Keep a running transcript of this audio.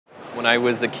When I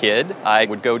was a kid, I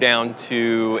would go down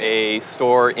to a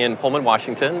store in Pullman,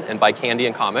 Washington, and buy candy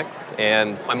and comics.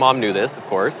 And my mom knew this, of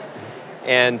course.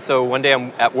 And so one day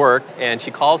I'm at work, and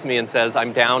she calls me and says,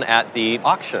 I'm down at the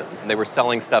auction. And they were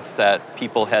selling stuff that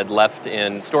people had left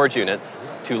in storage units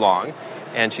too long.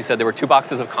 And she said there were 2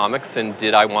 boxes of comics, and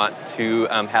did I want to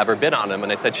have her bid on them?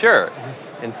 And I said, sure.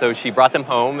 And so she brought them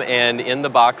home, and in the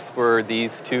box were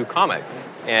these 2 comics.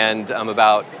 And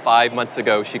about 5 months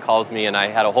ago, she calls me, and I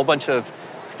had a whole bunch of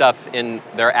stuff in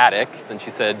their attic. And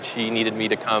she said she needed me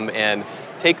to come and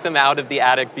take them out of the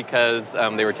attic because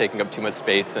they were taking up too much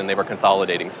space and they were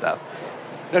consolidating stuff.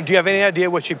 Now, do you have any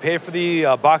idea what she paid for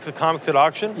the box of comics at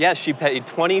auction? Yes, she paid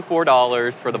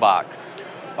 $24 for the box.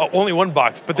 Oh, only 1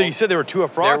 box, but you said there were 2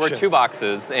 up for auction. There were 2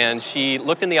 boxes, and she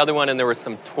looked in the other one, and there were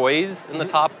some toys in the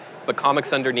top, but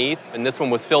comics underneath, and this one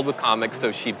was filled with comics,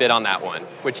 so she bid on that one,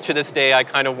 which to this day I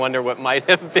kind of wonder what might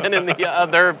have been in the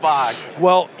other box.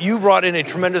 Well, you brought in a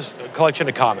tremendous collection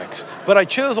of comics, but I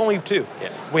chose only 2. Yeah.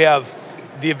 We have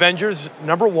the Avengers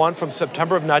 #1 from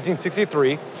September of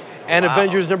 1963, and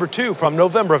Avengers #2 from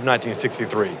November of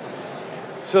 1963.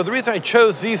 So the reason I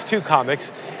chose these 2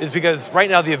 comics is because right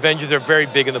now the Avengers are very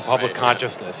big in the public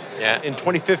consciousness. Yeah. In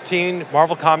 2015,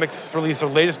 Marvel Comics released their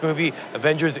latest movie,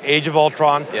 Avengers Age of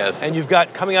Ultron. Yes. And you've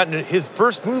got coming out in his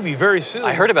first movie very soon.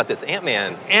 I heard about this,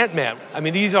 Ant-Man. Ant-Man. I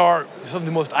mean, these are some of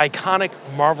the most iconic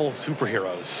Marvel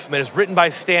superheroes. I mean, it's written by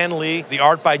Stan Lee, the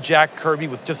art by Jack Kirby,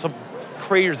 with just some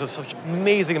creators of such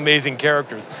amazing, amazing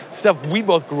characters. Stuff we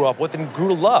both grew up with and grew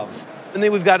to love. And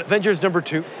then we've got Avengers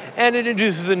 #2, and it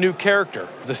introduces a new character,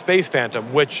 the Space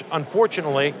Phantom, which,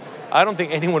 unfortunately, I don't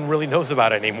think anyone really knows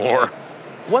about anymore.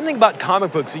 One thing about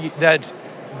comic books that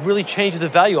really changes the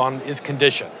value on is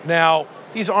condition. Now,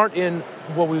 these aren't in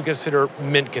what we would consider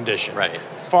mint condition. Right.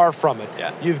 Far from it.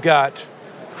 Yeah. You've got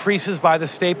creases by the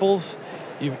staples.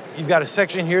 You've got a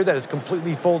section here that is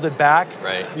completely folded back.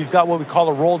 Right. You've got what we call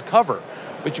a rolled cover,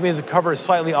 which means the cover is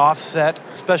slightly offset,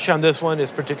 especially on this one,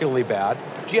 is particularly bad.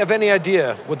 Do you have any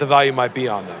idea what the value might be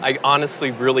on them? I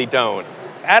honestly really don't.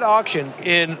 At auction,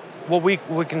 in what we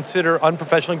would consider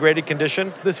unprofessionally graded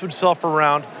condition, this would sell for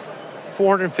around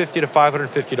 $450 to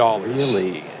 $550.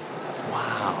 Really?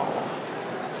 Wow.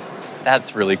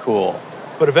 That's really cool.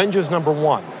 But Avengers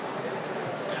 #1,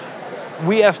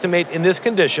 we estimate in this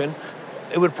condition,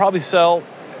 it would probably sell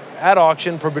at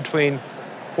auction for between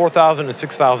 $4,000 and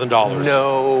 $6,000.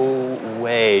 No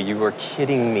way. You were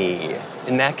kidding me.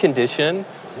 In that condition?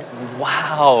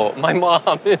 Wow. My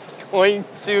mom is going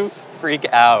to freak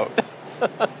out.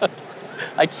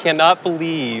 I cannot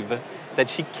believe that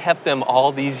she kept them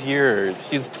all these years.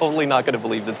 She's totally not going to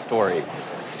believe this story.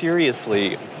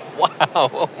 Seriously. Wow.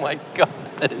 Oh my God.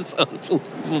 That is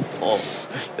unbelievable.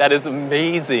 That is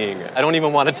amazing. I don't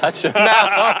even want to touch them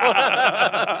now.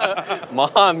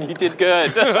 Mom, you did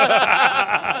good.